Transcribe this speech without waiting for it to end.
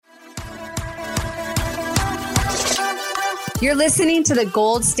You're listening to the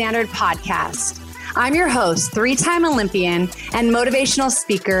Gold Standard Podcast. I'm your host, three-time Olympian and motivational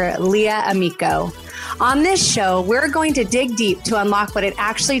speaker, Leah Amico. On this show, we're going to dig deep to unlock what it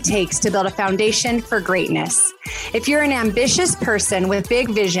actually takes to build a foundation for greatness. If you're an ambitious person with big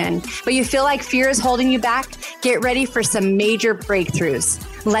vision, but you feel like fear is holding you back, get ready for some major breakthroughs.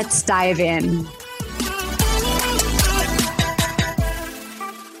 Let's dive in.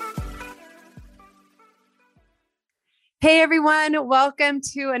 Hey everyone, welcome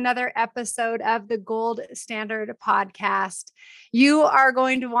to another episode of the Gold Standard Podcast. You are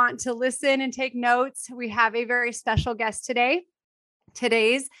going to want to listen and take notes. We have a very special guest today.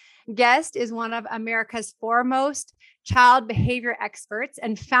 Today's guest is one of America's foremost child behavior experts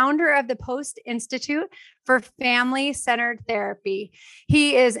and founder of the Post Institute for Family-Centered Therapy.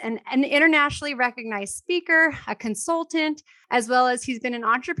 He is an internationally recognized speaker, a consultant, as well as he's been an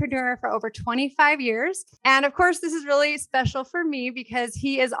entrepreneur for over 25 years. And of course, this is really special for me because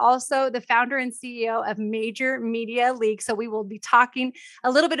he is also the founder and CEO of Major Media League. So we will be talking a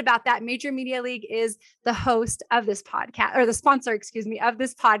little bit about that. Major Media League is the host of this podcast, or the sponsor, of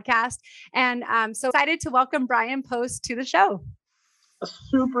this podcast. And I'm so excited to welcome Bryan Post to the show.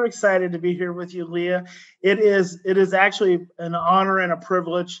 Super excited to be here with you, Leah. It is actually an honor and a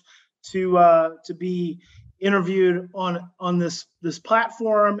privilege to be interviewed on this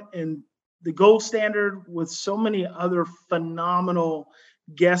platform and the Gold Standard with so many other phenomenal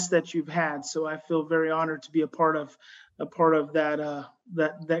guests that you've had. So I feel very honored to be a part of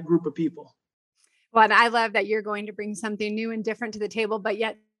that group of people. Well, and I love that you're going to bring something new and different to the table, but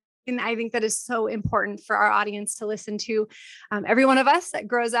yet I think that is so important for our audience to listen to. Every one of us that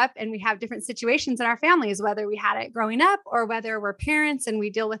grows up and we have different situations in our families, whether we had it growing up or whether we're parents and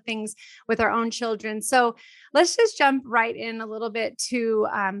we deal with things with our own children. So let's just jump right in a little bit to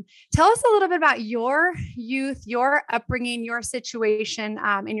tell us a little bit about your youth, your upbringing, your situation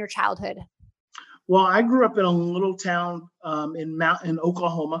in your childhood. Well, I grew up in a little town in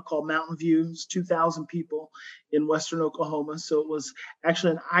Oklahoma called Mountain View. It's 2,000 people in western Oklahoma. So it was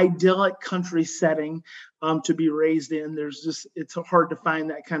actually an idyllic country setting to be raised in. It's hard to find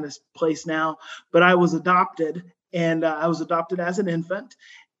that kind of place now. But I was adopted, and I was adopted as an infant.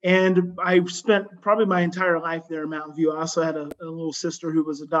 And I spent probably my entire life there in Mountain View. I also had a little sister who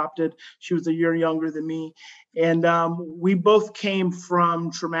was adopted. She was a year younger than me. And we both came from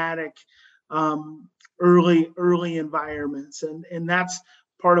traumatic early environments. And that's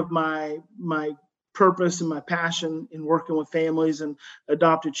part of my purpose and my passion in working with families and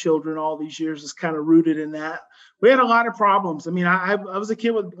adopted children all these years is kind of rooted in that. We had a lot of problems. I mean, I was a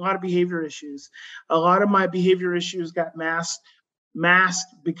kid with a lot of behavior issues. A lot of my behavior issues got masked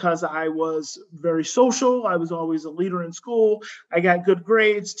because I was very social. I was always a leader in school. I got good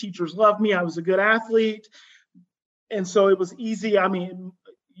grades. Teachers loved me. I was a good athlete. And so it was easy. I mean,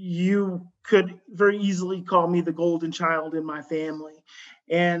 you could very easily call me the golden child in my family.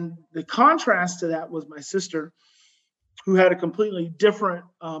 And the contrast to that was my sister, who had a completely different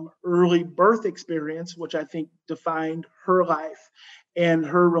early birth experience, which I think defined her life. And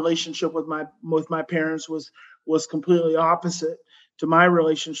her relationship with my parents was completely opposite to my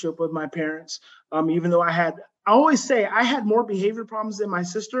relationship with my parents. Even though I always say I had more behavior problems than my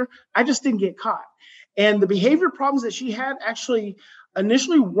sister, I just didn't get caught. And the behavior problems that she had actually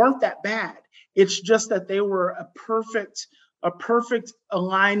initially weren't that bad. It's just that they were a perfect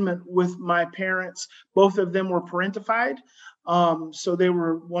alignment with my parents. Both of them were parentified. So they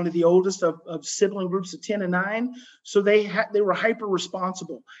were one of the oldest of sibling groups of 10 and 9. So they were hyper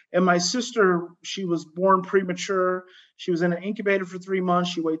responsible. And my sister, she was born premature. She was in an incubator for 3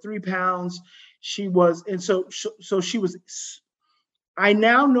 months. She weighed 3 pounds. So she was, I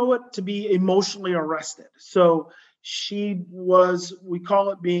now know it to be emotionally arrested. So she was, we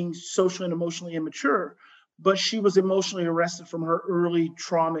call it being socially and emotionally immature, but she was emotionally arrested from her early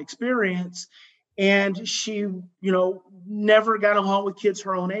trauma experience. And she, never got along with kids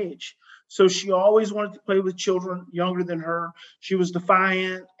her own age. So she always wanted to play with children younger than her. She was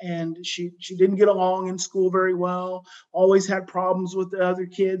defiant, and she didn't get along in school very well, always had problems with the other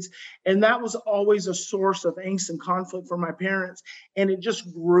kids. And that was always a source of angst and conflict for my parents. And it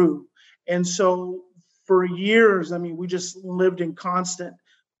just grew. And so for years, I mean, we just lived in constant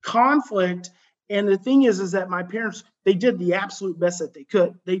conflict. And the thing is that my parents, they did the absolute best that they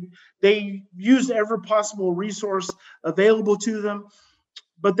could. They used every possible resource available to them,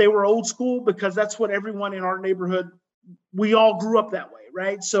 but they were old school because that's what everyone in our neighborhood, we all grew up that way,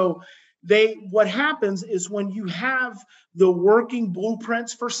 right? So what happens is when you have the working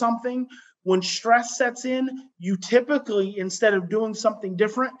blueprints for something, when stress sets in, you typically, instead of doing something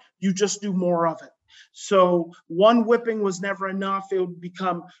different, you just do more of it. So one whipping was never enough. It would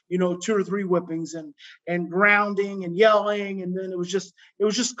become, 2 or 3 whippings and grounding and yelling. And then it was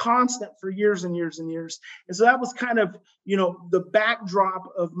just constant for years and years and years. And so that was kind of, the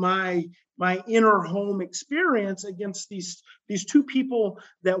backdrop of my inner home experience against these 2 people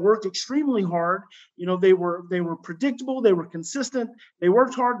that worked extremely hard. They were predictable, they were consistent, they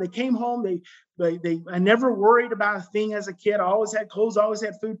worked hard, they came home, I never worried about a thing as a kid. I always had clothes, I always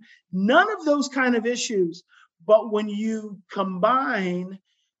had food, none of those kind of issues. But when you combine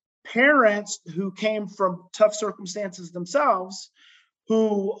parents who came from tough circumstances themselves,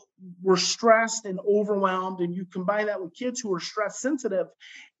 who were stressed and overwhelmed, and you combine that with kids who are stress sensitive,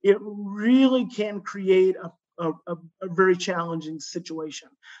 it really can create a very challenging situation.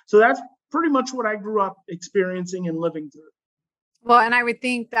 So that's pretty much what I grew up experiencing and living through. Well, and I would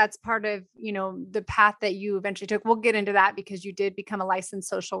think that's part of, the path that you eventually took. We'll get into that because you did become a licensed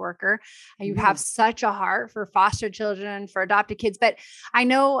social worker and you have such a heart for foster children, for adopted kids. But I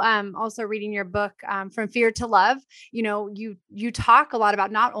know, also reading your book, From Fear to Love, you talk a lot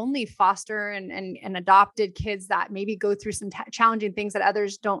about not only foster and adopted kids that maybe go through some challenging things that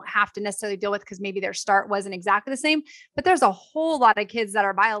others don't have to necessarily deal with because maybe their start wasn't exactly the same, but there's a whole lot of kids that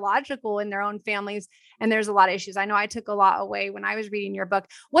are biological in their own families. And there's a lot of issues. I know I took a lot away when I was reading your book.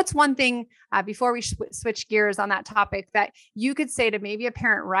 What's one thing, before we switch gears on that topic, that you could say to maybe a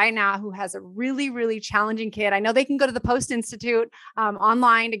parent right now who has a really, really challenging kid? I know they can go to the Post Institute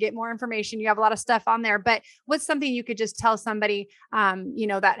online to get more information. You have a lot of stuff on there, but what's something you could just tell somebody,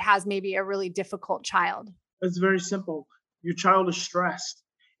 that has maybe a really difficult child? It's very simple. Your child is stressed.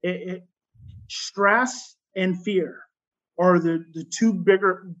 Stress and fear are the two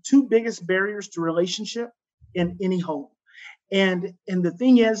biggest barriers to relationship in any home. And the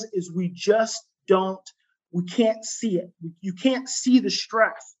thing is we can't see it. You can't see the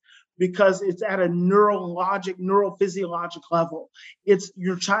stress because it's at a neurophysiologic level.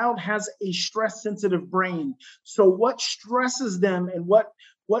 Your child has a stress sensitive brain. So what stresses them and what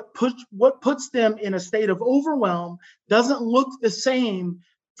puts them in a state of overwhelm doesn't look the same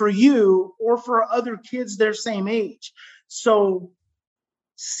for you or for other kids their same age. So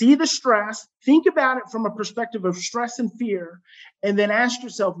see the stress, think about it from a perspective of stress and fear, and then ask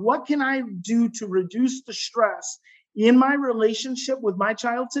yourself, what can I do to reduce the stress in my relationship with my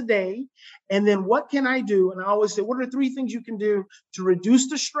child today? And then what can I do? And I always say, what are 3 things you can do to reduce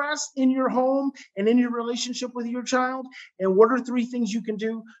the stress in your home and in your relationship with your child? And what are 3 things you can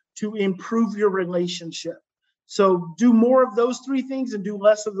do to improve your relationship? So do more of those 3 things and do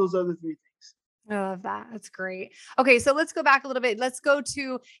less of those other 3 things. I love that. That's great. Okay. So let's go back a little bit. Let's go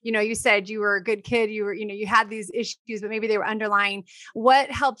to, you said you were a good kid. You were, you had these issues, but maybe they were underlying.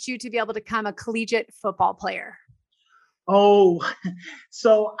 What helped you to be able to become a collegiate football player? Oh,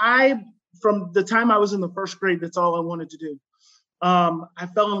 so from the time I was in the 1st grade, that's all I wanted to do. I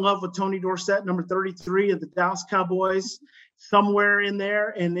fell in love with Tony Dorsett, number 33 of the Dallas Cowboys, somewhere in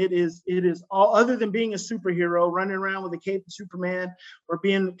there. And it is all, other than being a superhero, running around with a cape of Superman or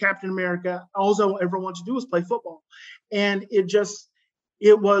being Captain America, all I ever wanted to do was play football. And it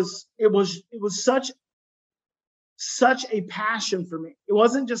was such a passion for me. It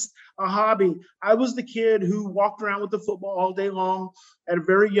wasn't just a hobby. I was the kid who walked around with the football all day long. At a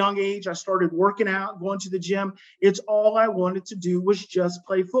very young age, I started working out, going to the gym. It's all I wanted to do was just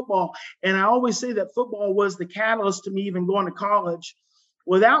play football. And I always say that football was the catalyst to me even going to college.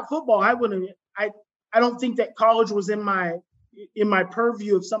 Without football, I don't think that college was in my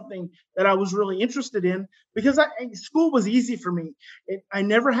purview of something that I was really interested in, because school was easy for me. I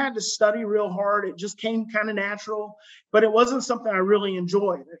never had to study real hard. It just came kind of natural, but it wasn't something I really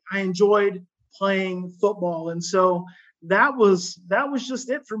enjoyed. I enjoyed playing football. And so that was just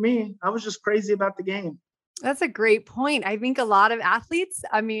it for me. I was just crazy about the game. That's a great point. I think a lot of athletes,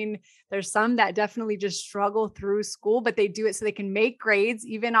 there's some that definitely just struggle through school, but they do it so they can make grades.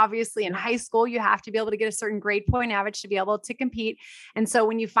 Even obviously in high school, you have to be able to get a certain grade point average to be able to compete. And so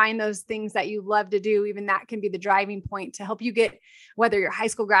when you find those things that you love to do, even that can be the driving point to help you get, whether your high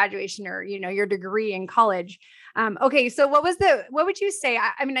school graduation or, your degree in college. Okay. So what would you say?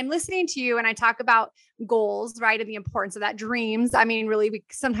 I'm listening to you and I talk about goals, right? And the importance of that, dreams. Really,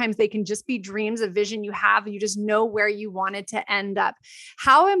 sometimes they can just be dreams, a vision you have, you just know where you wanted to end up.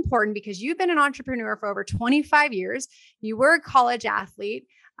 How important, because you've been an entrepreneur for over 25 years, you were a college athlete.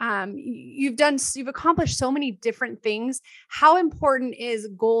 You've accomplished so many different things. How important is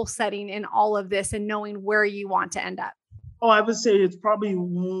goal setting in all of this and knowing where you want to end up? Oh, I would say it's probably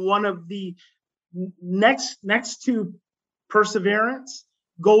one of the next to perseverance.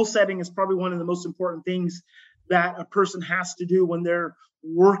 Goal setting is probably one of the most important things that a person has to do when they're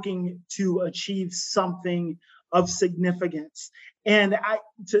working to achieve something of significance. And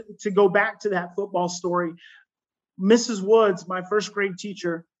to go back to that football story, Mrs. Woods, my first grade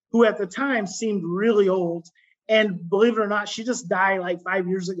teacher, who at the time seemed really old, and believe it or not, she just died like 5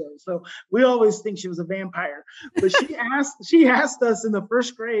 years ago. So we always think she was a vampire. But she asked us in the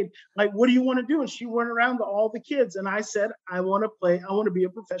first grade, like, what do you want to do? And she went around to all the kids. And I said, I want to be a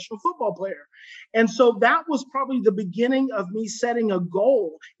professional football player. And so that was probably the beginning of me setting a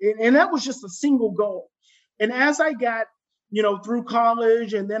goal. And that was just a single goal. And as I got through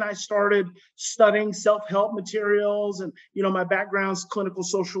college, and then I started studying self-help materials, and my background's clinical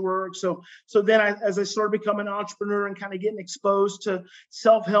social work. So then as I started becoming an entrepreneur and kind of getting exposed to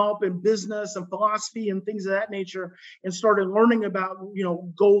self-help and business and philosophy and things of that nature, and started learning about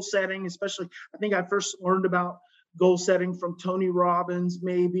goal setting, especially I think I first learned about goal setting from Tony Robbins,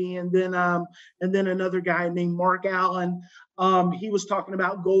 maybe, and then another guy named Mark Allen. He was talking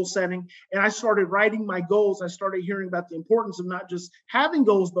about goal setting, and I started writing my goals. I started hearing about the importance of not just having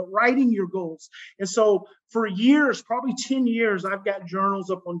goals, but writing your goals. And so for years, probably 10 years, I've got journals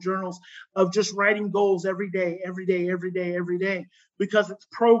upon journals of just writing goals every day, because it's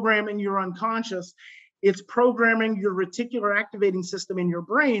programming your unconscious. It's programming your reticular activating system in your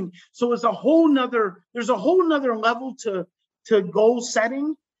brain. So there's a whole nother level to goal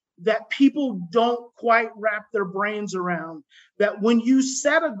setting that people don't quite wrap their brains around. That when you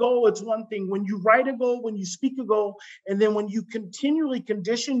set a goal, it's one thing. When you write a goal, when you speak a goal, and then when you continually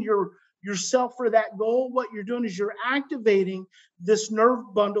condition yourself for that goal, what you're doing is you're activating this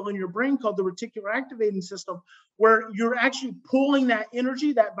nerve bundle in your brain called the reticular activating system, where you're actually pulling that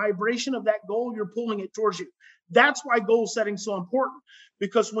energy, that vibration of that goal, you're pulling it towards you. That's why goal setting is so important,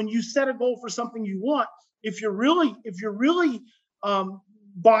 because when you set a goal for something you want, if you're really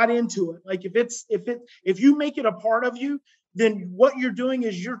bought into it, like if you make it a part of you, then what you're doing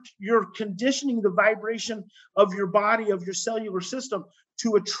is you're conditioning the vibration of your body, of your cellular system,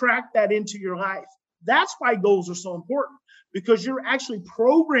 to attract that into your life. That's why goals are so important, because you're actually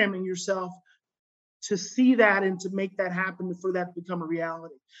programming yourself to see that and to make that happen, for that to become a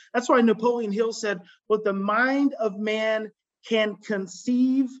reality. That's why Napoleon Hill said, what the mind of man can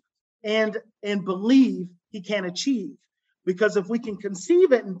conceive and believe, he can achieve. Because if we can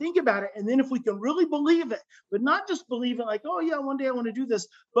conceive it and think about it, and then if we can really believe it, but not just believe it like, oh yeah, one day I want to do this,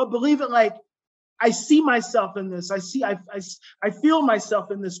 but believe it like, I see myself in this. I feel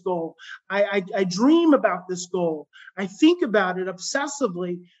myself in this goal. I dream about this goal. I think about it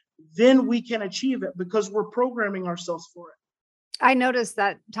obsessively. Then we can achieve it, because we're programming ourselves for it. I noticed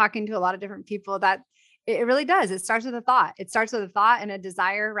that talking to a lot of different people, that it really does. It starts with a thought. It starts with a thought and a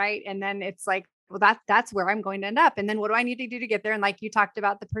desire, right? And then it's like, well, that's where I'm going to end up. And then what do I need to do to get there? And like you talked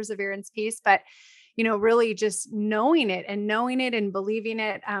about the perseverance piece, but really just knowing it and believing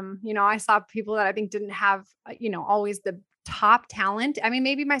it. I saw people that I think didn't have, always the top talent. I mean,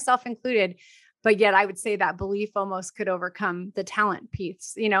 maybe myself included, but yet I would say that belief almost could overcome the talent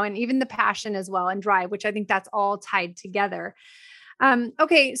piece, and even the passion as well, and drive, which I think that's all tied together.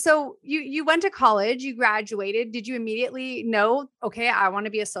 Okay. So you went to college, you graduated. Did you immediately know, okay, I want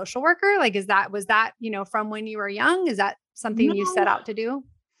to be a social worker? Like, was that, from when you were young? Is that something you set out to do?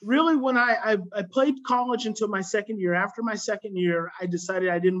 Really, when I played college until my second year. After my second year, I decided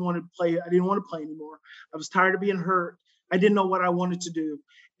I didn't want to play. I didn't want to play anymore. I was tired of being hurt. I didn't know what I wanted to do.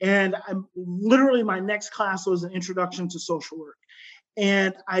 And literally my next class was an introduction to social work.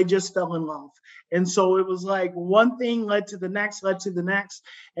 And I just fell in love. And so it was like one thing led to the next.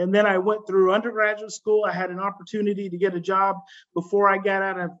 And then I went through undergraduate school. I had an opportunity to get a job before I got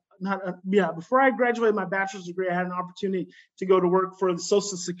out of before I graduated my bachelor's degree. I had an opportunity to go to work for the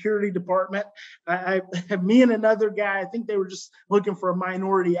Social Security Department. Me and another guy, I think they were just looking for a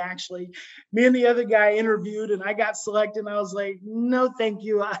minority, actually. Me and the other guy interviewed, and I got selected. And I was like, no, thank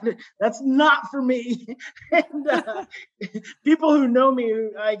you. That's not for me. And people who know me,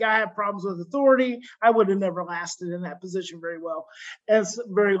 like, I have problems with authority. I would have never lasted in that position very well, as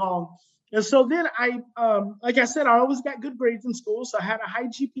very long. And so then like I said, I always got good grades in school. So I had a high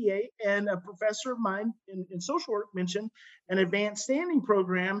GPA, and a professor of mine in social work mentioned an advanced standing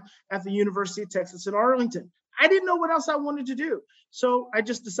program at the University of Texas at Arlington. I didn't know what else I wanted to do. So I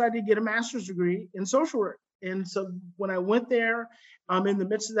just decided to get a master's degree in social work. And so when I went there, in the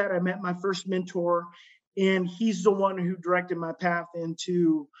midst of that, I met my first mentor, and he's the one who directed my path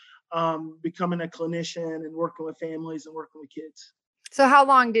into becoming a clinician and working with families and working with kids. So how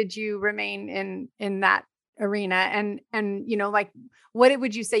long did you remain in that arena? And like, what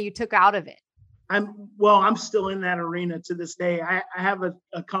would you say you took out of it? I'm still in that arena to this day. I have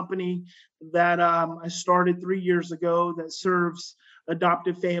a company that I started 3 years ago that serves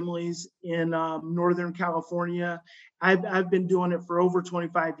adoptive families in Northern California. I've been doing it for over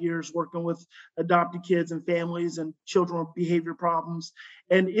 25 years, working with adopted kids and families and children with behavior problems.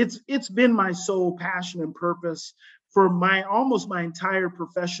 And it's been my sole passion and purpose for almost my entire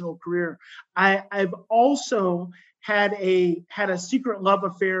professional career. I've also had a secret love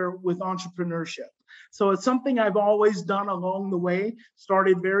affair with entrepreneurship. So it's something I've always done along the way,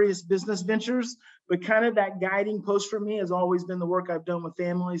 started various business ventures, but kind of that guiding post for me has always been the work I've done with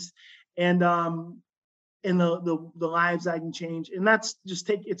families and the lives I can change. And that's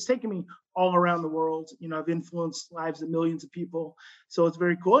it's taken me all around the world. I've influenced lives of millions of people. So it's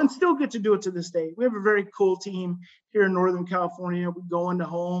very cool and still get to do it to this day. We have a very cool team here in Northern California. We go into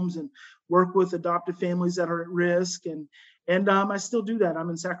homes and work with adopted families that are at risk. And I still do that. I'm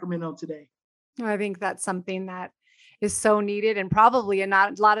in Sacramento today. I think that's something that is so needed, and probably a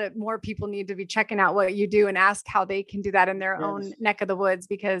lot of more people need to be checking out what you do and ask how they can do that in their own neck of the woods,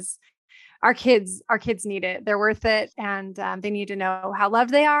 because our kids need it. They're worth it. And they need to know how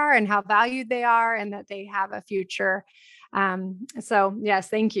loved they are and how valued they are and that they have a future. So yes,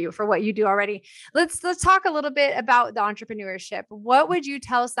 thank you for what you do already. Let's talk a little bit about the entrepreneurship. What would you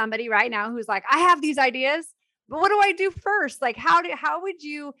tell somebody right now who's like, I have these ideas, but what do I do first? Like, how would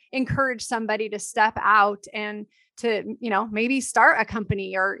you encourage somebody to step out and to, maybe start a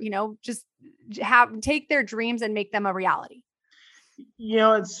company or, just take their dreams and make them a reality?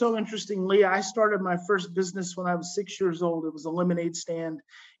 It's so interesting, Leah. I started my first business when I was 6 years old. It was a lemonade stand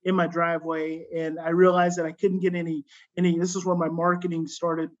in my driveway. And I realized that I couldn't get any, this is where my marketing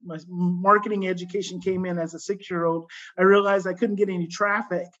started. My marketing education came in as a 6-year-old. I realized I couldn't get any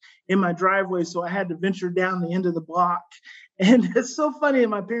traffic in my driveway. So I had to venture down the end of the block. And it's so funny.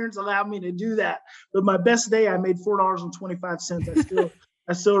 And my parents allowed me to do that. But my best day, I made $4.25.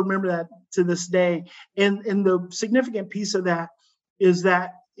 I still remember that to this day. And the significant piece of that is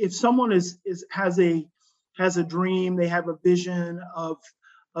that if someone has a dream, they have a vision of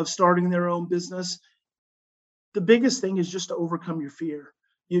starting their own business, the biggest thing is just to overcome your fear.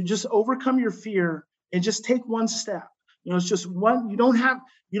 You just overcome your fear and just take one step. It's just one. You don't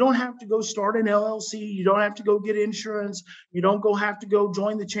have to go start an LLC. You don't have to go get insurance. You don't have to go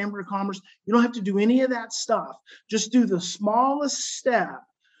join the Chamber of Commerce. You don't have to do any of that stuff. Just do the smallest step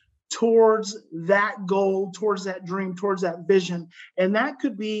towards that goal, towards that dream, towards that vision. And that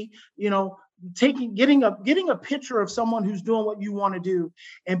could be, getting a picture of someone who's doing what you want to do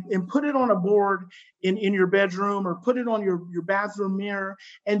and put it on a board in your bedroom or put it on your bathroom mirror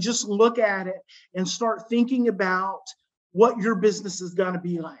and just look at it and start thinking about what your business is going to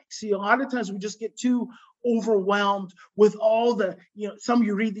be like. See, a lot of times we just get too overwhelmed with all the, some of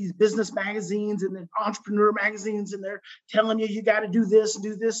you read these business magazines and then entrepreneur magazines, and they're telling you got to do this and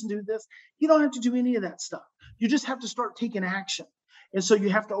do this and do this. You don't have to do any of that stuff. You just have to start taking action. And so you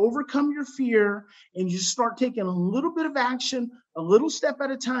have to overcome your fear and you start taking a little bit of action, a little step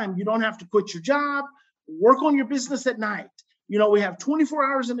at a time. You don't have to quit your job, work on your business at night. We have 24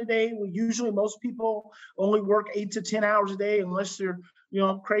 hours in a day. Most people only work 8 to 10 hours a day, unless you're,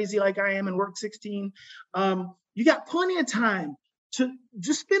 crazy like I am and work 16. You got plenty of time to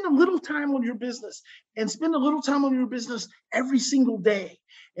just spend a little time on your business and spend a little time on your business every single day.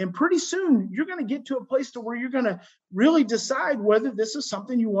 And pretty soon you're going to get to a place to where you're going to really decide whether this is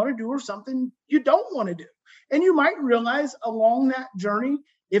something you want to do or something you don't want to do. And you might realize along that journey,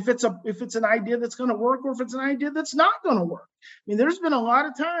 if it's an idea that's going to work or if it's an idea that's not going to work. There's been a lot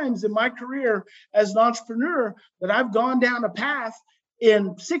of times in my career as an entrepreneur that I've gone down a path,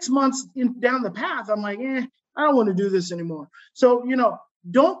 in 6 months down the path, I'm like, I don't want to do this anymore. So,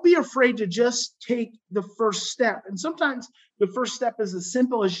 don't be afraid to just take the first step. And sometimes the first step is as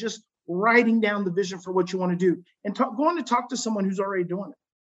simple as just writing down the vision for what you want to do and going to talk to someone who's already doing it.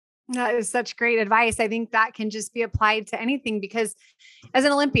 That is such great advice. I think that can just be applied to anything, because as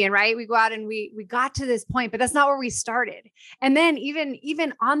an Olympian, right, we go out and we got to this point, but that's not where we started. And then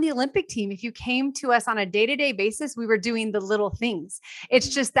even on the Olympic team, if you came to us on a day-to-day basis, we were doing the little things. It's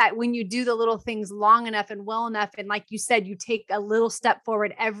just that when you do the little things long enough and well enough, and like you said, you take a little step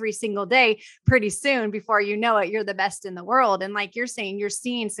forward every single day, pretty soon, before you know it, you're the best in the world. And like you're saying, you're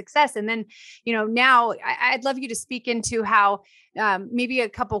seeing success. And then, now I'd love you to speak into how maybe a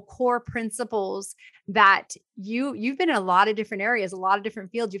couple core principles that you've been in a lot of different areas, a lot of different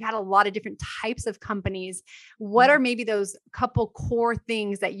fields. You've had a lot of different types of companies. What are maybe those couple core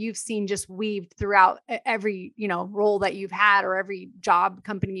things that you've seen just weaved throughout every, role that you've had or every job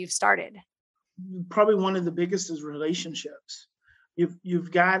company you've started? Probably one of the biggest is relationships.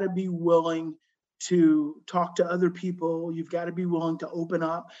 You've got to be willing to talk to other people. You've got to be willing to open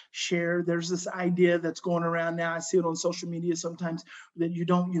up, share. There's this idea that's going around now. I see it on social media sometimes that you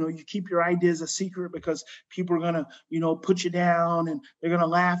don't, you keep your ideas a secret because people are going to, put you down and they're going to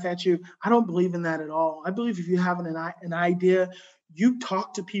laugh at you. I don't believe in that at all. I believe if you have an idea, you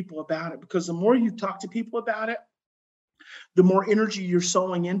talk to people about it, because the more you talk to people about it, the more energy you're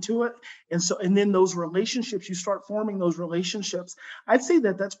sowing into it. And then those relationships, you start forming those relationships. I'd say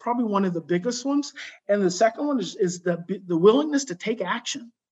that that's probably one of the biggest ones. And the second one is the willingness to take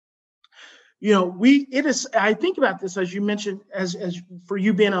action. I think about this, as you mentioned, as for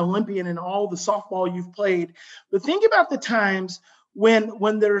you being an Olympian and all the softball you've played, but think about the times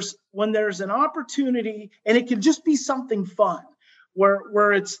when there's an opportunity, and it can just be something fun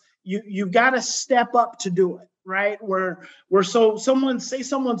where it's, you've got to step up to do it. Right, where someone's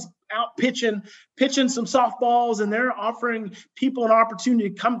out pitching some softballs, and they're offering people an opportunity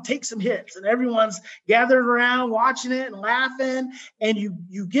to come take some hits, and everyone's gathered around watching it and laughing, and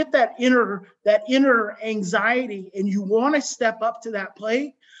you get that inner anxiety, and you want to step up to that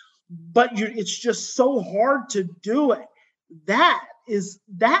plate, but it's just so hard to do it. That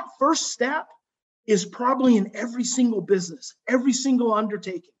first step is probably in every single business, every single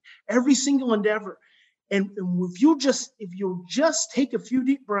undertaking, every single endeavor. And if you'll just take a few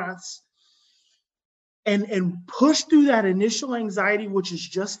deep breaths and push through that initial anxiety, which is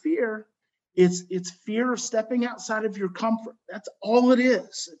just fear, it's fear of stepping outside of your comfort. That's all it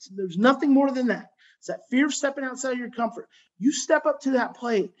is. There's nothing more than that. It's that fear of stepping outside of your comfort. You step up to that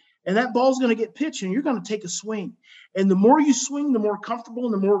plate, and that ball's going to get pitched, and you're going to take a swing. And the more you swing, the more comfortable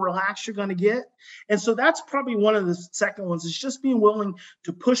and the more relaxed you're going to get. And so that's probably one of the second ones, is just being willing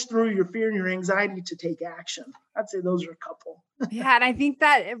to push through your fear and your anxiety to take action. I'd say those are a couple. Yeah. And I think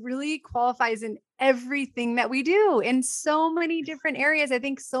that it really qualifies in everything that we do in so many different areas. I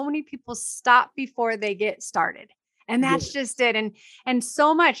think so many people stop before they get started. And that's just it. And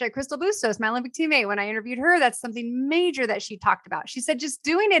so much like Crystal Bustos, my Olympic teammate, when I interviewed her, that's something major that she talked about. She said, just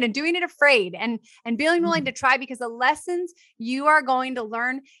doing it and doing it afraid and being willing to try, because the lessons you are going to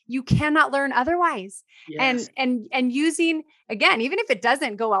learn, you cannot learn otherwise. Yes. And using, again, even if it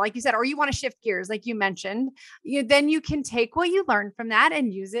doesn't go well, like you said, or you want to shift gears, like you mentioned, then you can take what you learned from that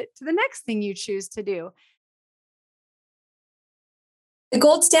and use it to the next thing you choose to do. The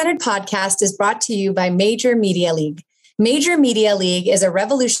Gold Standard Podcast is brought to you by Major Media League. Major Media League is a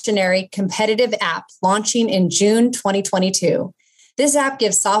revolutionary competitive app launching in June 2022. This app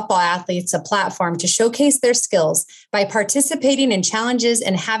gives softball athletes a platform to showcase their skills by participating in challenges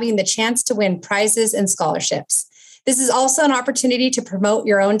and having the chance to win prizes and scholarships. This is also an opportunity to promote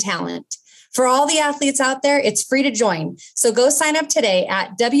your own talent. For all the athletes out there, it's free to join. So go sign up today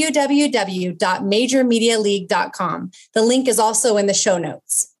at www.majormedialeague.com. The link is also in the show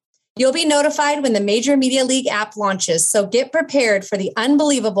notes. You'll be notified when the Major Media League app launches, so get prepared for the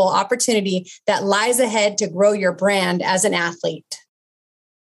unbelievable opportunity that lies ahead to grow your brand as an athlete.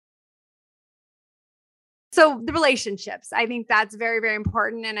 So the relationships, I think that's very, very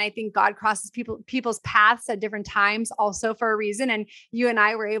important. And I think God crosses people's paths at different times also for a reason. And you and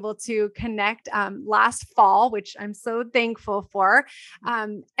I were able to connect last fall, which I'm so thankful for.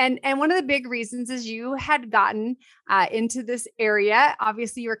 And one of the big reasons is you had gotten into this area.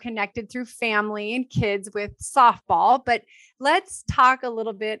 Obviously, you were connected through family and kids with softball, but let's talk a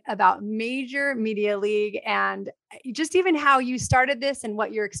little bit about Major Media League and just even how you started this and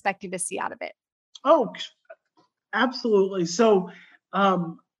what you're expecting to see out of it. Oh, absolutely. So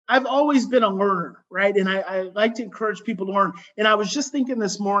I've always been a learner, right? And I like to encourage people to learn. And I was just thinking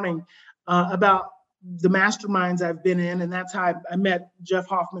this morning about the masterminds I've been in, and that's how I met Jeff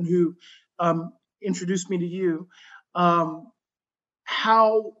Hoffman, who introduced me to you.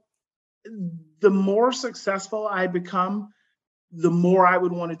 How the more successful I become, the more I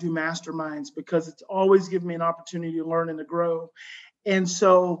would want to do masterminds, because it's always given me an opportunity to learn and to grow. And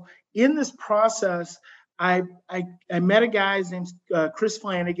so in this process, I met a guy, his name's Chris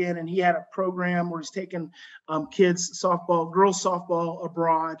Flanagan, and he had a program where he's taking kids softball, girls softball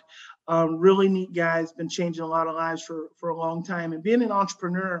abroad. Really neat guy. He's been changing a lot of lives for a long time. And being an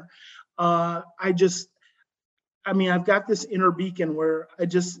entrepreneur, I've got this inner beacon where I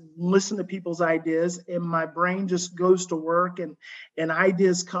just listen to people's ideas, and my brain just goes to work, and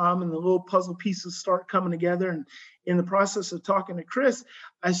ideas come, and the little puzzle pieces start coming together. And in the process of talking to Chris,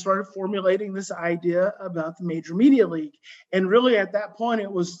 I started formulating this idea about the Major Media League. And really at that point,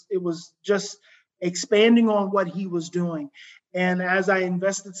 it was just expanding on what he was doing. And as I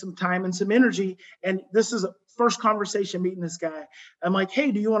invested some time and some energy, and this is first conversation meeting this guy. I'm like,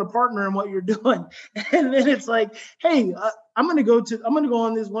 hey, do you want to partner in what you're doing? And then it's like, hey, I'm going to go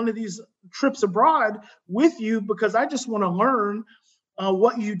on one of these trips abroad with you because I just want to learn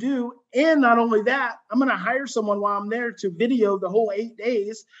what you do. And not only that, I'm going to hire someone while I'm there to video the whole 8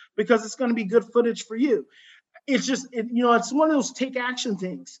 days because it's going to be good footage for you. It's just, it's one of those take action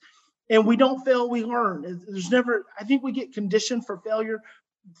things. And we don't fail, we learn. I think we get conditioned for failure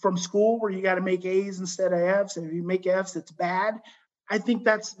from school where you got to make A's instead of F's. And if you make F's, it's bad. I think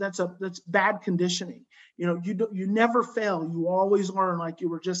that's bad conditioning. You never fail. You always learn, like you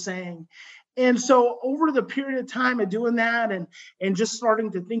were just saying. And so over the period of time of doing that and just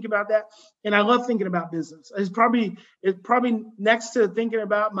starting to think about that, and I love thinking about business. It's probably next to thinking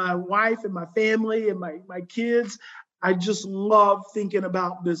about my wife and my family and my kids. I just love thinking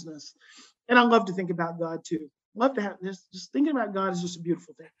about business. And I love to think about God too. Love to have this. Just thinking about God is just a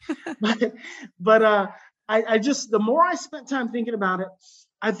beautiful thing. but I just, the more I spent time thinking about it,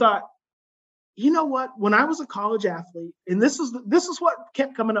 I thought, you know what? When I was a college athlete, and this is what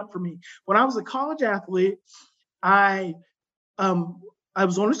kept coming up for me. When I was a college athlete, I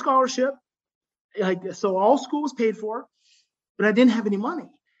was on a scholarship, so all school was paid for, but I didn't have any money.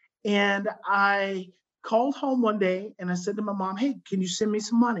 And I called home one day and I said to my mom, hey, can you send me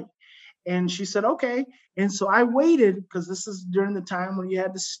some money? And she said, okay. And so I waited, because this is during the time when you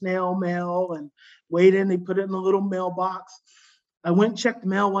had to snail mail and wait in, they put it in a little mailbox. I went and checked the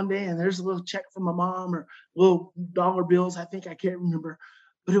mail one day and there's a little check from my mom or little dollar bills. I can't remember,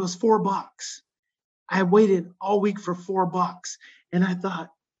 but it was $4. I waited all week for $4. And I thought,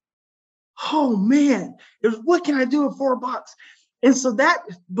 oh man, what can I do with $4? And so that,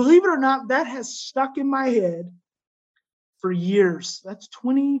 believe it or not, that has stuck in my head for years. That's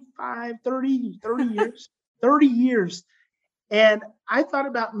 25, 30 years, 30 years. And I thought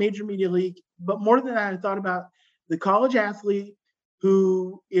about Major Media League, but more than that, I thought about the college athlete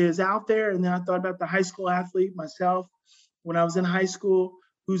who is out there. And then I thought about the high school athlete myself when I was in high school,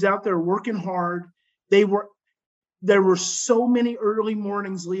 who's out there working hard. There were so many early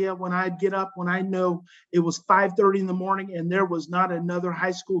mornings, Leah, when I'd get up, when I know it was 5:30 in the morning and there was not another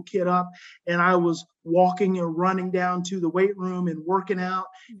high school kid up, and I was walking or running down to the weight room and working out.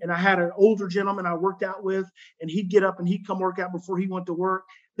 And I had an older gentleman I worked out with, and he'd get up and he'd come work out before he went to work.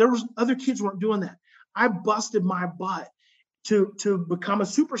 There was other kids weren't doing that. I busted my butt to become a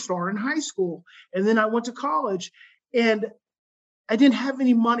superstar in high school. And then I went to college and I didn't have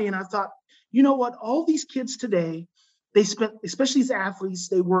any money. And I thought, you know what? All these kids today, they spent, especially these athletes,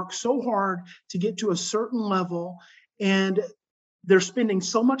 they work so hard to get to a certain level, and they're spending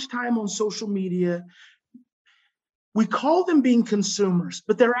so much time on social media. We call them being consumers,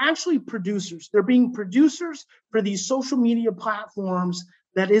 but they're actually producers. They're being producers for these social media platforms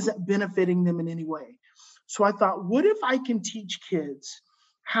that isn't benefiting them in any way. So I thought, what if I can teach kids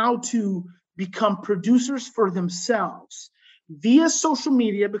how to become producers for themselves via social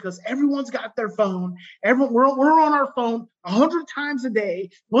media, because everyone's got their phone. We're on our phone 100 times a day,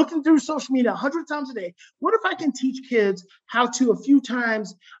 looking through social media 100 times a day. What if I can teach kids how to a few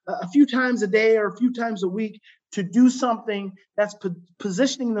times a day or a few times a week to do something that's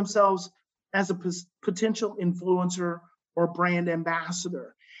positioning themselves as a potential influencer or brand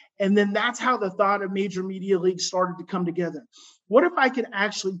ambassador? And then that's how the thought of Major Media League started to come together. What if I could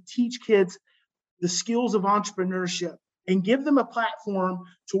actually teach kids the skills of entrepreneurship and give them a platform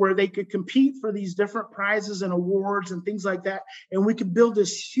to where they could compete for these different prizes and awards and things like that. And we could build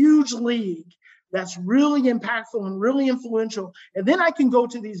this huge league that's really impactful and really influential. And then I can go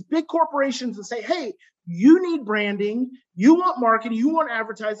to these big corporations and say, hey, you need branding, you want marketing, you want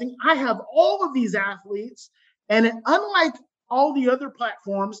advertising. I have all of these athletes. And unlike all the other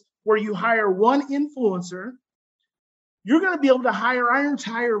platforms where you hire one influencer, you're going to be able to hire our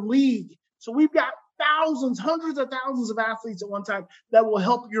entire league. So we've got thousands, hundreds of thousands of athletes at one time that will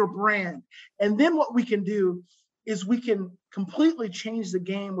help your brand. And then what we can do is we can completely change the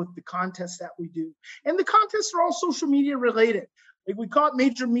game with the contests that we do. And the contests are all social media related. Like, we call it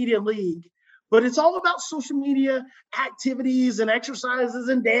Major Media League, but it's all about social media activities and exercises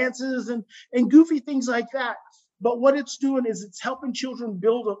and dances and goofy things like that. But what it's doing is it's helping children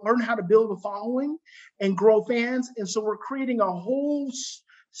learn how to build a following and grow fans. And so we're creating a whole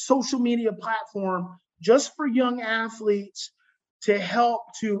social media platform just for young athletes to help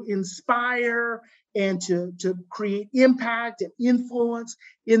to inspire and to create impact and influence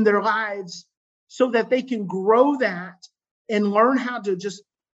in their lives, so that they can grow that and learn how to just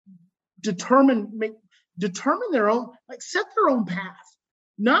determine their own, like set their own path.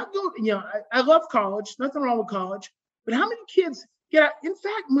 Not go, I love college, nothing wrong with college, but how many kids get out? In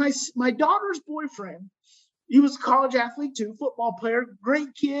fact, my daughter's boyfriend He was a college athlete too, football player,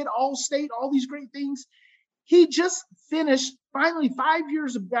 great kid, all state, all these great things. He just finished finally 5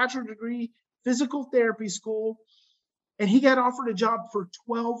 years of bachelor degree, physical therapy school, and he got offered a job for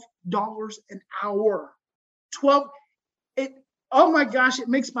 $12 an hour. 12. Oh my gosh, it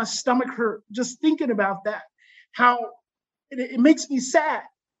makes my stomach hurt just thinking about that. How it makes me sad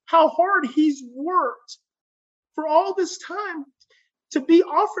how hard he's worked for all this time to be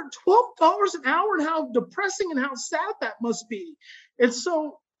offered $12 an hour, and how depressing and how sad that must be. And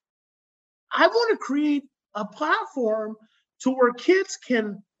so I want to create a platform to where kids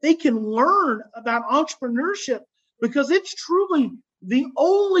can learn about entrepreneurship, because it's truly the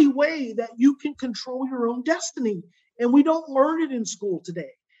only way that you can control your own destiny. And we don't learn it in school today.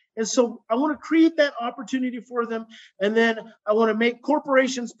 And so I want to create that opportunity for them. And then I want to make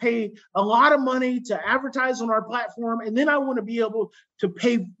corporations pay a lot of money to advertise on our platform. And then I want to be able to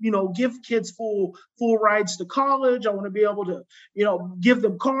pay, give kids full rides to college. I want to be able to, give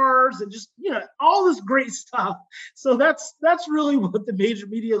them cars and just, all this great stuff. So that's really what the Major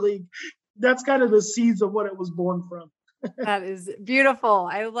Media League, that's kind of the seeds of what it was born from. That is beautiful.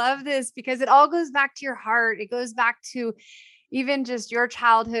 I love this because it all goes back to your heart. It goes back to even just your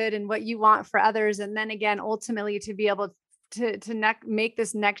childhood and what you want for others. And then again, ultimately to be able to make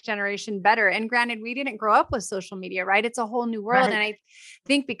this next generation better. And granted, we didn't grow up with social media, right? It's a whole new world. Right. And I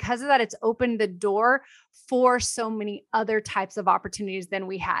think because of that, it's opened the door for so many other types of opportunities than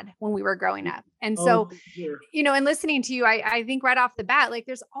we had when we were growing up. And so, and listening to you, I think right off the bat, like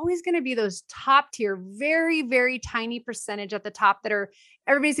there's always going to be those top tier, very, very tiny percentage at the top that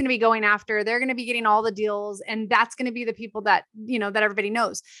everybody's going to be going after. They're going to be getting all the deals. And that's going to be the people that, that everybody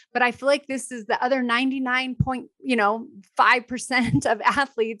knows. But I feel like this is the other 99.5% of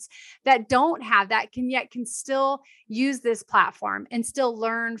athletes that don't have that can still use this platform and still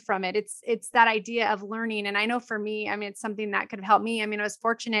learn from it. It's that idea of learning. And I know for me, it's something that could have helped me. I was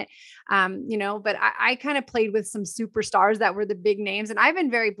fortunate, but I kind of played with some superstars that were the big names, and I've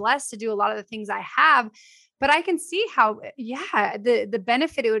been very blessed to do a lot of the things I have. But I can see how, the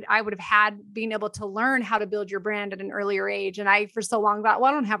benefit I would have had being able to learn how to build your brand at an earlier age. And I, for so long, thought,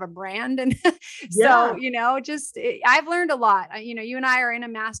 well, I don't have a brand. And so, I've learned a lot. You and I are in a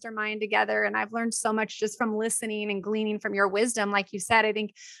mastermind together, and I've learned so much just from listening and gleaning from your wisdom. Like you said, I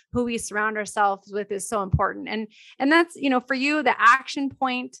think who we surround ourselves with is so important. And that's, for you, the action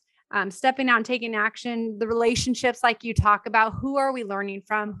point, stepping out and taking action, the relationships like you talk about, who are we learning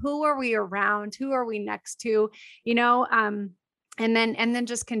from? Who are we around? Who are we next to? And then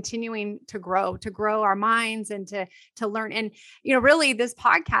just continuing to grow our minds and to learn. And, really this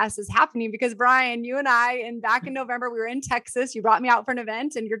podcast is happening because Bryan, you and I, and back in November, we were in Texas, you brought me out for an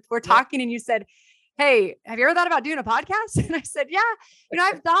event and we're talking and you said, hey, have you ever thought about doing a podcast? And I said, yeah,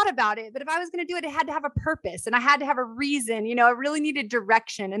 I've thought about it, but if I was going to do it, it had to have a purpose and I had to have a reason, it really needed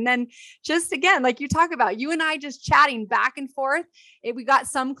direction. And then just again, like you talk about, you and I just chatting back and forth, we got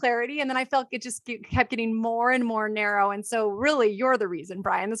some clarity. And then I felt it just kept getting more and more narrow. And so really you're the reason,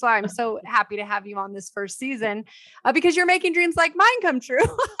 Bryan. That's why I'm so happy to have you on this first season because you're making dreams like mine come true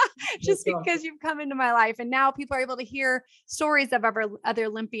just because you've come into my life. And now people are able to hear stories of other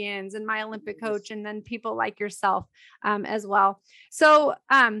Olympians and my Olympic coach, and then people like yourself as well. So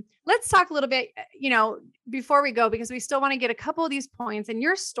let's talk a little bit, before we go, because we still want to get a couple of these points. And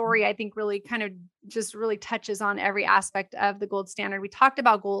your story, I think, really kind of just really touches on every aspect of the gold standard. We talked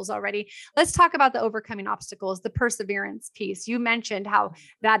about goals already. Let's talk about the overcoming obstacles, the perseverance piece. You mentioned how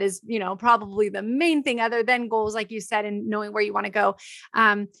that is, probably the main thing other than goals, like you said, and knowing where you want to go.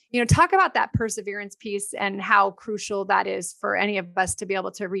 Talk about that perseverance piece and how crucial that is for any of us to be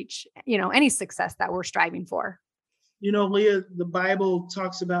able to reach, any success that we're striving for. Leah, the Bible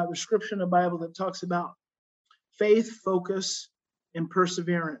talks about, the scripture in the Bible that talks about faith, focus, and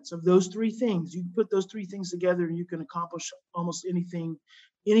perseverance. Of those three things, you put those three things together and you can accomplish almost anything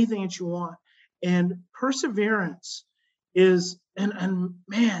that you want. And perseverance is, and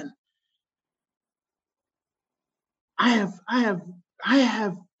man, I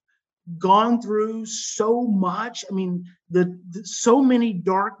have gone through so much. So many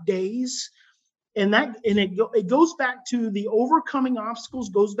dark days. And it goes back to the overcoming obstacles,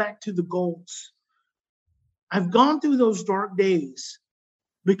 goes back to the goals. I've gone through those dark days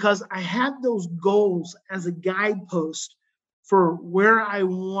because I had those goals as a guidepost for where I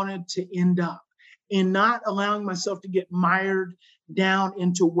wanted to end up, and not allowing myself to get mired down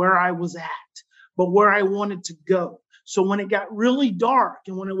into where I was at, but where I wanted to go. So when it got really dark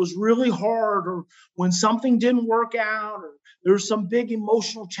and when it was really hard, or when something didn't work out, or there was some big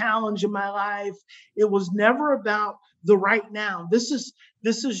emotional challenge in my life, it was never about the right now. This is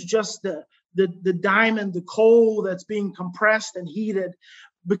just the diamond, the coal that's being compressed and heated,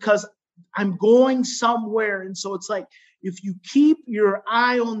 because I'm going somewhere. And so it's like, if you keep your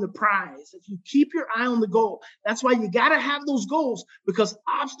eye on the prize, if you keep your eye on the goal, that's why you got to have those goals, because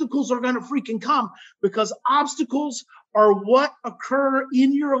obstacles are going to freaking come, because obstacles are what occur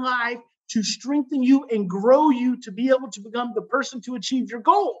in your life to strengthen you and grow you to be able to become the person to achieve your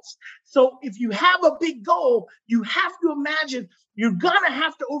goals. So if you have a big goal, you have to imagine you're going to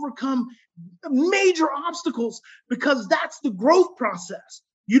have to overcome major obstacles, because that's the growth process.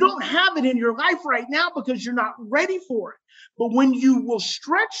 You don't have it in your life right now because you're not ready for it. But when you will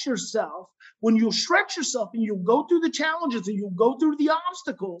stretch yourself, and you'll go through the challenges and you'll go through the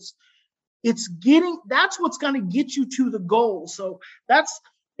obstacles, that's what's going to get you to the goal. So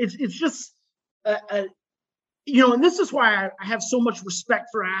it's just, and this is why I have so much respect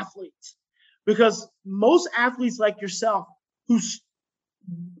for athletes, because most athletes like yourself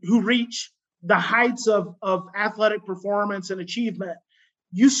who reach the heights of athletic performance and achievement,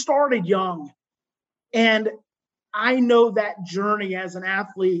 you started young. And I know that journey as an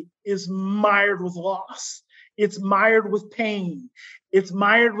athlete is mired with loss. It's mired with pain. It's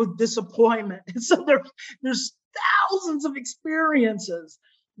mired with disappointment. And so there's thousands of experiences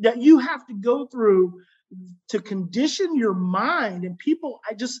that you have to go through to condition your mind. And people,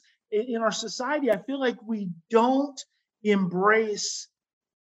 in our society, I feel like we don't embrace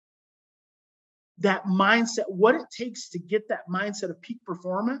that mindset, what it takes to get that mindset of peak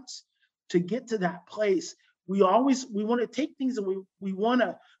performance, to get to that place. We want to take things and we want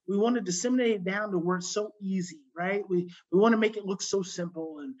to disseminate it down to where it's so easy, right? We want to make it look so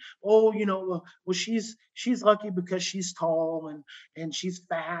simple, and well, she's lucky because she's tall and she's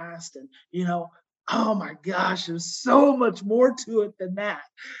fast, and oh my gosh, there's so much more to it than that.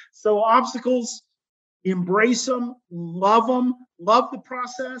 So obstacles, embrace them, love the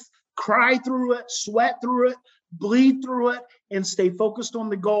process. Cry through it, sweat through it, bleed through it, and stay focused on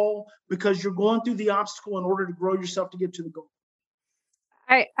the goal, because you're going through the obstacle in order to grow yourself to get to the goal.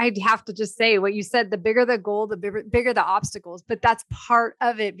 I'd have to just say what you said, the bigger the goal, the bigger the obstacles, but that's part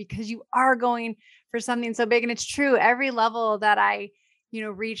of it, because you are going for something so big. And it's true. Every level that I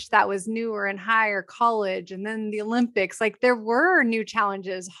reached that was newer and higher, college, and then the Olympics, like there were new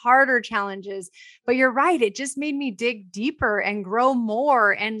challenges, harder challenges, but you're right. It just made me dig deeper and grow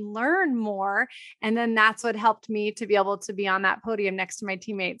more and learn more. And then that's what helped me to be able to be on that podium next to my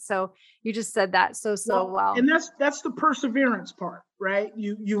teammates. So you just said that so well. And that's the perseverance part, right?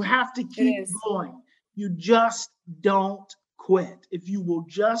 You have to keep going. You just don't quit. If you will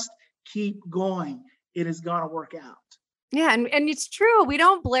just keep going, it is going to work out. Yeah. And it's true. We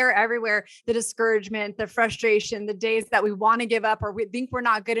don't blare everywhere the discouragement, the frustration, the days that we want to give up or we think we're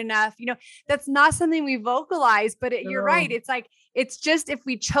not good enough. That's not something we vocalize, but you're right. It's like, it's just if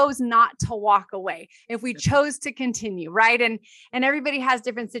we chose not to walk away, if we chose to continue, right? And everybody has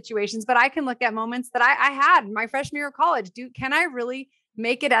different situations, but I can look at moments that I had my freshman year of college. Can I really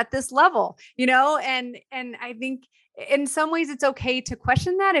make it at this level? And I think in some ways it's okay to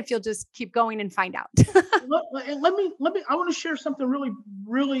question that if you'll just keep going and find out. let me, I want to share something really,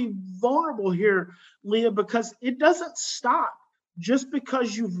 really vulnerable here, Leah, because it doesn't stop just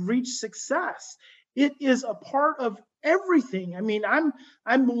because you've reached success. It is a part of everything. I mean,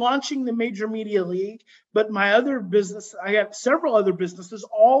 I'm launching the Major Media League, but my other business, I have several other businesses,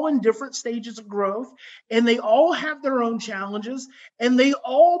 all in different stages of growth, and they all have their own challenges, and they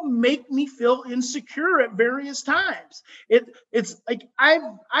all make me feel insecure at various times. It's like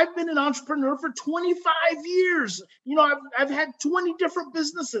I've been an entrepreneur for 25 years. I've had 20 different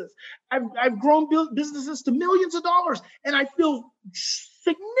businesses. I've grown businesses to millions of dollars, and I feel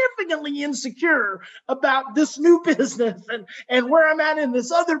significantly insecure about this new business and where I'm at in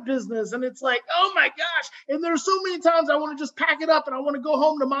this other business. And it's like, oh my gosh. And there's so many times I want to just pack it up and I want to go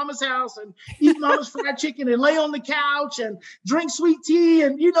home to mama's house and eat mama's fried chicken and lay on the couch and drink sweet tea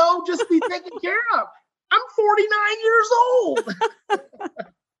and, just be taken care of. I'm 49 years old.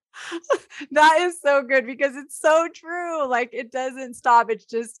 That is so good because it's so true. Like it doesn't stop. It's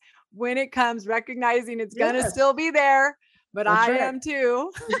just when it comes, recognizing it's going to still be there. But that's I am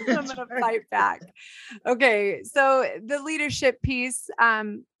too. I'm going to fight back. Okay. So the leadership piece,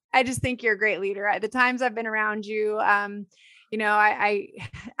 I just think you're a great leader. At the times I've been around you, I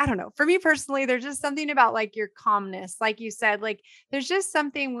don't know. For me personally, there's just something about like your calmness. Like you said, like there's just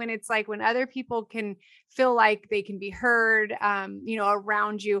something when it's like when other people can feel like they can be heard,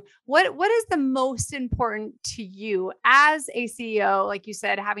 around you. What is the most important to you as a CEO? Like you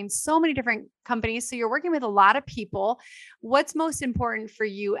said, having so many different companies, so you're working with a lot of people. What's most important for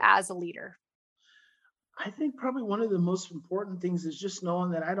you as a leader? I think probably one of the most important things is just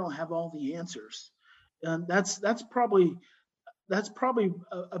knowing that I don't have all the answers. And that's probably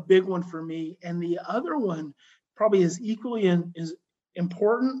a big one for me. And the other one probably is equally is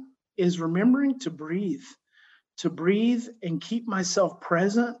important is remembering to breathe and keep myself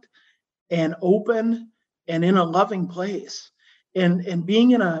present and open and in a loving place. And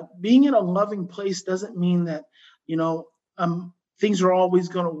being in a loving place doesn't mean that, you know, things are always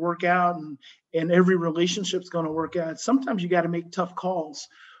going to work out and every relationship's going to work out. Sometimes you got to make tough calls,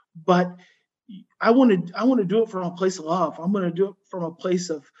 but I want to do it from a place of love. I'm going to do it from a place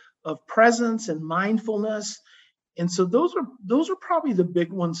of presence and mindfulness. And so those are probably the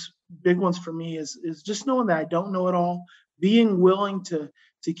big ones for me is just knowing that I don't know it all, being willing to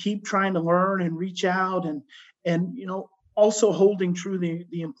keep trying to learn and reach out and also holding true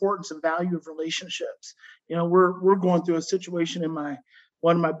the importance and value of relationships. We're going through a situation in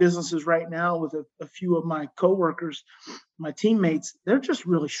one of my businesses right now with a few of my coworkers, my teammates. They're just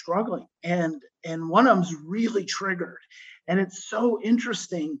really struggling, and one of them's really triggered. And it's so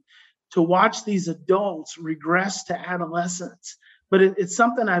interesting to watch these adults regress to adolescence. But it's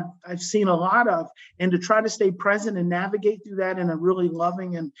something I've seen a lot of, and to try to stay present and navigate through that in a really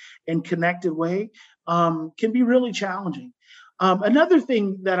loving and connected way can be really challenging. Another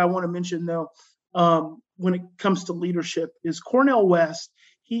thing that I want to mention, though, when it comes to leadership, is Cornel West.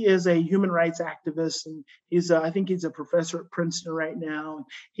 He is a human rights activist, and I think he's a professor at Princeton right now.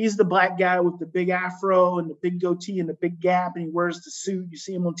 He's the black guy with the big afro and the big goatee and the big gap, and he wears the suit. You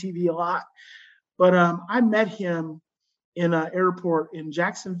see him on TV a lot. But I met him in an airport in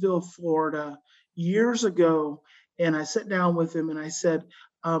Jacksonville, Florida, years ago, and I sat down with him and I said,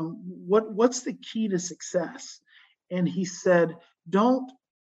 "What's the key to success?" And he said, "Don't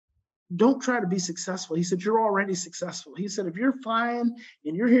try to be successful." He said, "You're already successful." He said, "If you're flying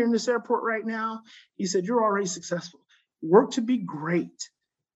and you're here in this airport right now," he said, "you're already successful. Work to be great."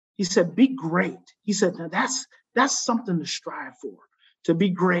 He said, "Be great." He said, "Now that's something to strive for, to be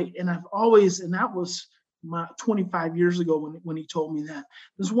great." And that was 25 years ago when he told me that.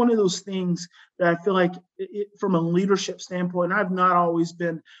 It's one of those things that I feel like from a leadership standpoint, I've not always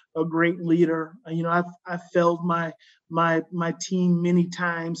been a great leader. I've failed my team many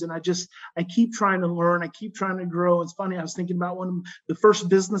times, and I keep trying to learn. I keep trying to grow. It's funny. I was thinking about the first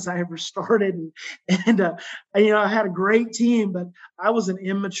business I ever started, and I had a great team, but I was an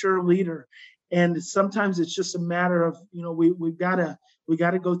immature leader. And sometimes it's just a matter of, we've got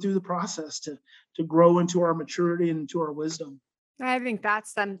to go through the process to grow into our maturity and into our wisdom. I think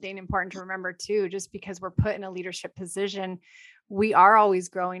that's something important to remember too. Just because we're put in a leadership position, we are always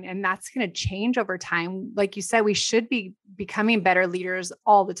growing, and that's going to change over time. Like you said, we should be becoming better leaders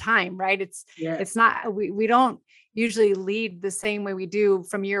all the time, right? It's not, we don't usually lead the same way we do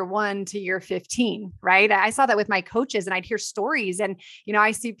from year 1 to year 15, right? I saw that with my coaches, and I'd hear stories, and,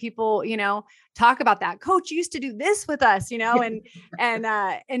 I see people, talk about that. Coach used to do this with us,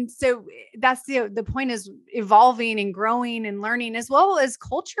 and so that's the point, is evolving and growing and learning, as well as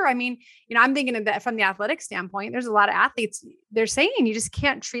culture. I mean, I'm thinking of that from the athletic standpoint. There's a lot of athletes, they're saying you just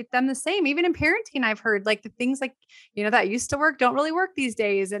can't treat them the same. Even in parenting, I've heard like the things like, that used to work don't really work these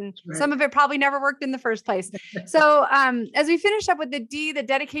days. And Right. Some of it probably never worked in the first place. So as we finish up with the D, the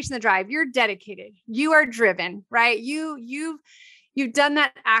dedication, the drive, you're dedicated, you are driven, right? You've done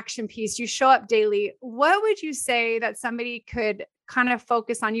that action piece. You show up daily. What would you say that somebody could kind of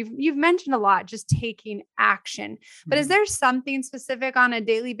focus on? You've mentioned a lot, just taking action, but is there something specific on a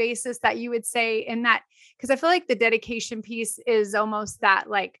daily basis that you would say in that? Because I feel like the dedication piece is almost that,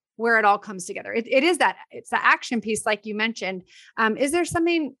 like, where it all comes together. It is that, it's the action piece, like you mentioned. Is there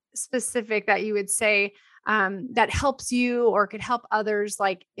something specific that you would say that helps you or could help others,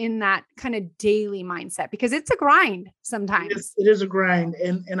 like in that kind of daily mindset? Because it's a grind sometimes. It is a grind.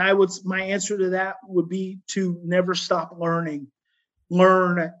 And my answer to that would be to never stop learning.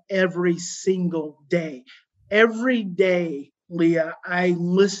 Learn every single day. Every day, Leah, I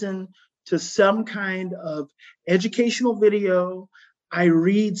listen to some kind of educational video. I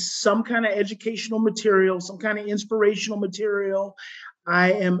read some kind of educational material, some kind of inspirational material.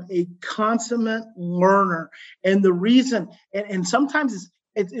 I am a consummate learner. And the reason, and sometimes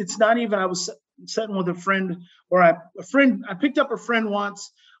it's not even, I was sitting with a friend, I picked up a friend once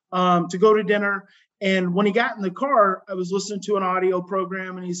to go to dinner. And when he got in the car, I was listening to an audio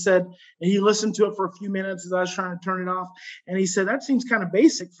program, and he listened to it for a few minutes as I was trying to turn it off. And he said, "That seems kind of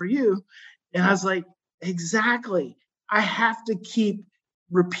basic for you." And I was like, exactly. I have to keep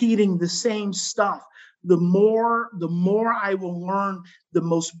repeating the same stuff. The more I will learn the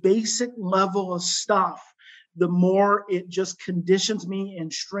most basic level of stuff, the more it just conditions me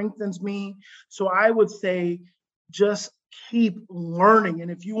and strengthens me. So I would say just keep learning. And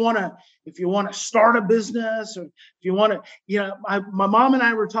if you want to start a business, or if you want to, my mom and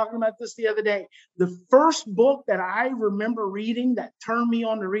I were talking about this the other day. The first book that I remember reading that turned me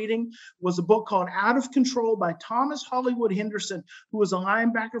on to reading was a book called Out of Control by Thomas Hollywood Henderson, who was a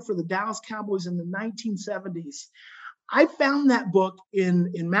linebacker for the Dallas Cowboys in the 1970s. I found that book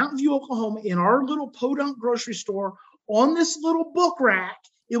in Mountain View, Oklahoma, in our little podunk grocery store on this little book rack.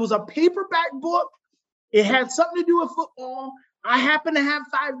 It was a paperback book. It had something to do with football. I happened to have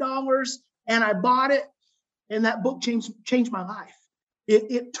 $5 and I bought it. And that book changed my life.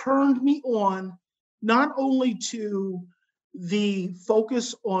 It turned me on not only to the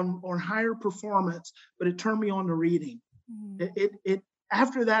focus on higher performance, but it turned me on to reading.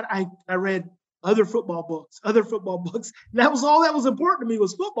 After that, I read other football books. That was all that was important to me,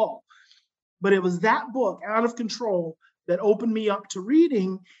 was football. But it was that book, Out of Control, that opened me up to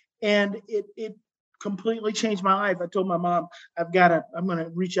reading. And it completely changed my life. I told my mom, I'm going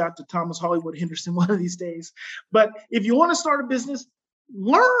to reach out to Thomas Hollywood Henderson one of these days. But if you want to start a business,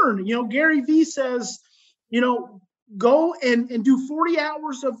 learn. Gary Vee says, go and do 40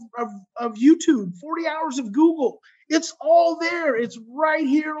 hours of YouTube, 40 hours of Google. It's all there. It's right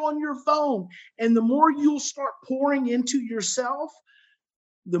here on your phone. And the more you'll start pouring into yourself,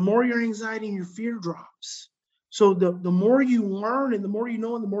 the more your anxiety and your fear drops. So the more you learn and the more you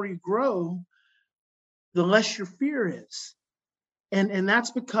know and the more you grow, the less your fear is. And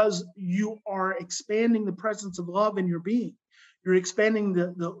that's because you are expanding the presence of love in your being. You're expanding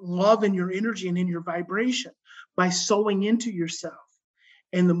the love in your energy and in your vibration by sowing into yourself.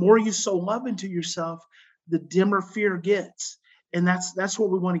 And the more you sow love into yourself, the dimmer fear gets. And that's what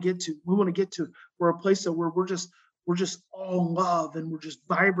we want to get to. We want to get to, we're a place where we're just all love, and we're just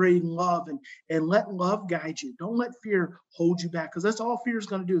vibrating love, and let love guide you. Don't let fear hold you back, because that's all fear is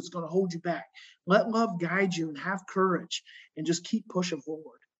going to do. It's going to hold you back. Let love guide you and have courage and just keep pushing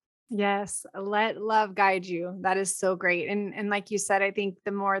forward. Yes. Let love guide you. That is so great. And like you said, I think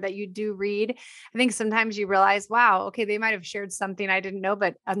the more that you do read, I think sometimes you realize, wow, okay, they might've shared something I didn't know,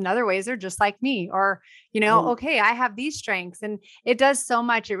 but in other ways they're just like me, or, okay, I have these strengths, and it does so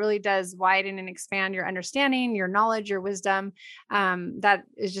much. It really does widen and expand your understanding, your knowledge, your wisdom. That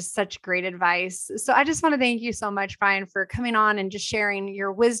is just such great advice. So I just want to thank you so much, Bryan, for coming on and just sharing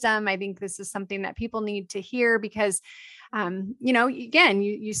your wisdom. I think this is something that people need to hear, because again,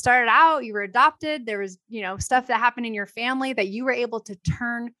 you started out, you were adopted. There was, stuff that happened in your family that you were able to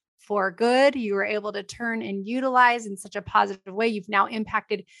turn for good. You were able to turn and utilize in such a positive way. You've now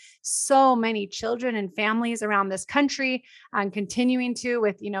impacted so many children and families around this country, and continuing to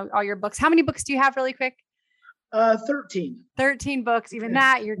with, all your books. How many books do you have, really quick? 13. 13 books, even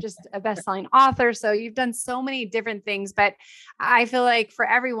that, you're just a best-selling author. So you've done so many different things, but I feel like for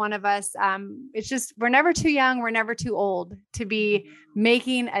every one of us, it's just, we're never too young. We're never too old to be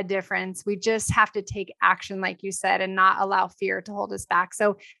making a difference. We just have to take action, like you said, and not allow fear to hold us back.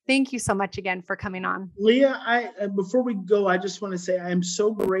 So thank you so much again for coming on. Leah, before we go, I just want to say, I am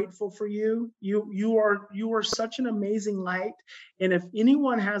so grateful for you. You are such an amazing light. And if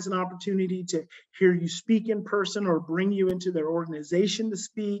anyone has an opportunity to hear you speak in person or bring you into their organization to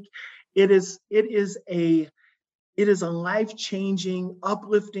speak, it is a life-changing,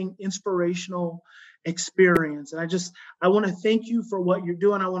 uplifting, inspirational experience. And I want to thank you for what you're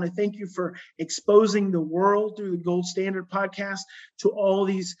doing. I want to thank you for exposing the world through the Gold Standard podcast to all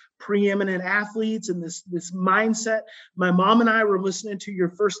these preeminent athletes and this mindset. My mom and I were listening to your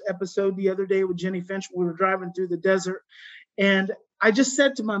first episode the other day with Jenny Finch. We were driving through the desert. And I just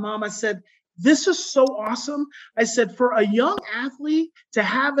said to my mom, I said, this is so awesome. I said, for a young athlete to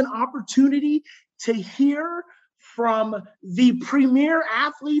have an opportunity to hear from the premier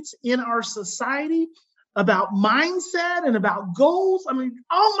athletes in our society about mindset and about goals. I mean,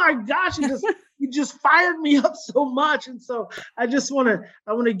 oh my gosh, you just fired me up so much. And so I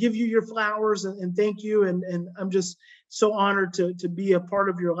want to give you your flowers and thank you. And I'm just so honored to be a part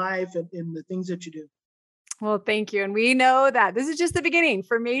of your life and the things that you do. Well, thank you. And we know that this is just the beginning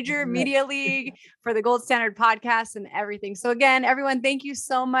for Major Media League, for the Gold Standard podcast and everything. So again, everyone, thank you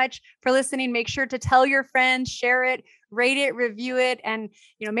so much for listening. Make sure to tell your friends, share it, rate it, review it, and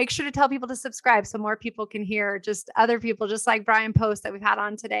make sure to tell people to subscribe so more people can hear just other people, just like Bryan Post that we've had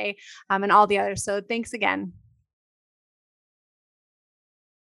on today, and all the others. So thanks again.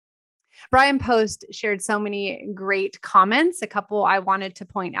 Bryan Post shared so many great comments. A couple I wanted to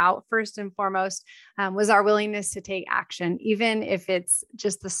point out, first and foremost, was our willingness to take action, even if it's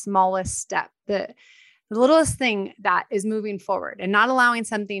just the smallest step. the littlest thing that is moving forward and not allowing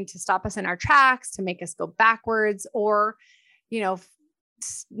something to stop us in our tracks, to make us go backwards, or,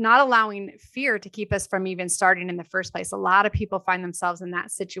 not allowing fear to keep us from even starting in the first place. A lot of people find themselves in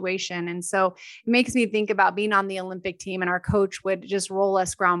that situation. And so it makes me think about being on the Olympic team, and our coach would just roll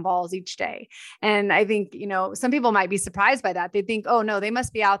us ground balls each day. And I think, some people might be surprised by that. They think, oh no, they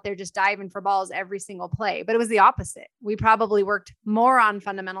must be out there just diving for balls every single play. But it was the opposite. We probably worked more on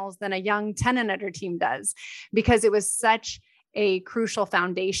fundamentals than a young 10 and under team does, because it was such a crucial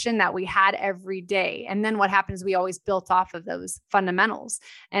foundation that we had every day. And then what happens, we always built off of those fundamentals.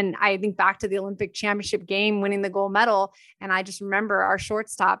 And I think back to the Olympic championship game, winning the gold medal. And I just remember our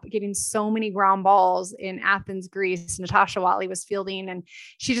shortstop getting so many ground balls in Athens, Greece. Natasha Watley was fielding, and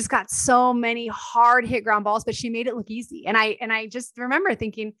she just got so many hard hit ground balls, but she made it look easy. And I just remember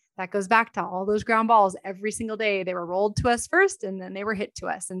thinking, that goes back to all those ground balls every single day. They were rolled to us first, and then they were hit to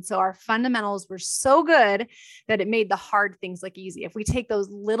us. And so our fundamentals were so good that it made the hard things look easy. If we take those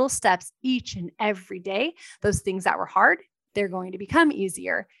little steps each and every day, those things that were hard, they're going to become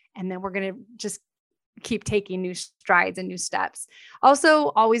easier. And then we're going to just keep taking new strides and new steps. Also,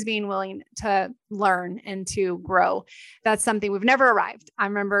 always being willing to learn and to grow. That's something we've never arrived. I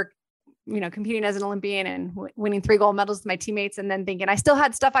remember competing as an Olympian and winning 3 gold medals with my teammates, and then thinking I still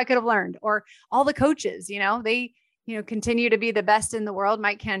had stuff I could have learned. Or all the coaches, they, continue to be the best in the world.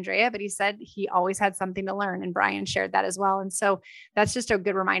 Mike Candrea, but he said he always had something to learn. And Bryan shared that as well. And so that's just a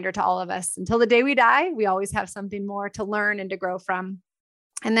good reminder to all of us. Until the day we die, we always have something more to learn and to grow from.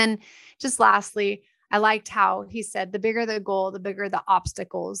 And then just lastly, I liked how he said, the bigger the goal, the bigger the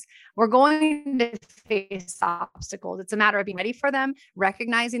obstacles. We're going to face obstacles. It's a matter of being ready for them,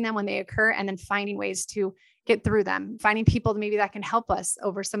 recognizing them when they occur, and then finding ways to get through them, finding people maybe that can help us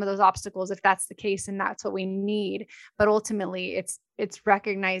over some of those obstacles if that's the case and that's what we need. But ultimately, it's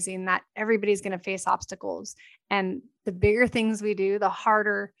recognizing that everybody's going to face obstacles. And the bigger things we do, the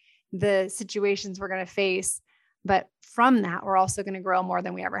harder the situations we're going to face. But from that, we're also going to grow more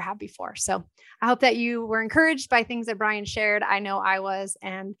than we ever have before. So I hope that you were encouraged by things that Bryan shared. I know I was.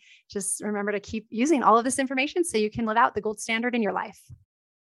 And just remember to keep using all of this information so you can live out the gold standard in your life.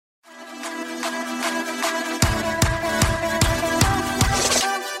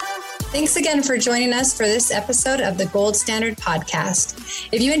 Thanks again for joining us for this episode of the Gold Standard Podcast.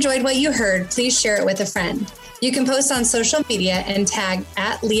 If you enjoyed what you heard, please share it with a friend. You can post on social media and tag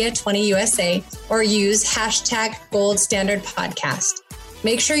 @Leah20USA or use #Gold Standard Podcast.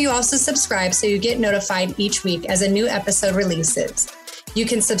 Make sure you also subscribe so you get notified each week as a new episode releases. You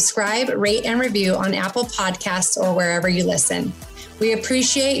can subscribe, rate, and review on Apple Podcasts or wherever you listen. We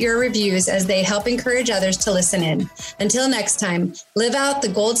appreciate your reviews as they help encourage others to listen in. Until next time, live out the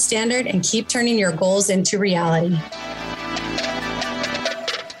gold standard and keep turning your goals into reality.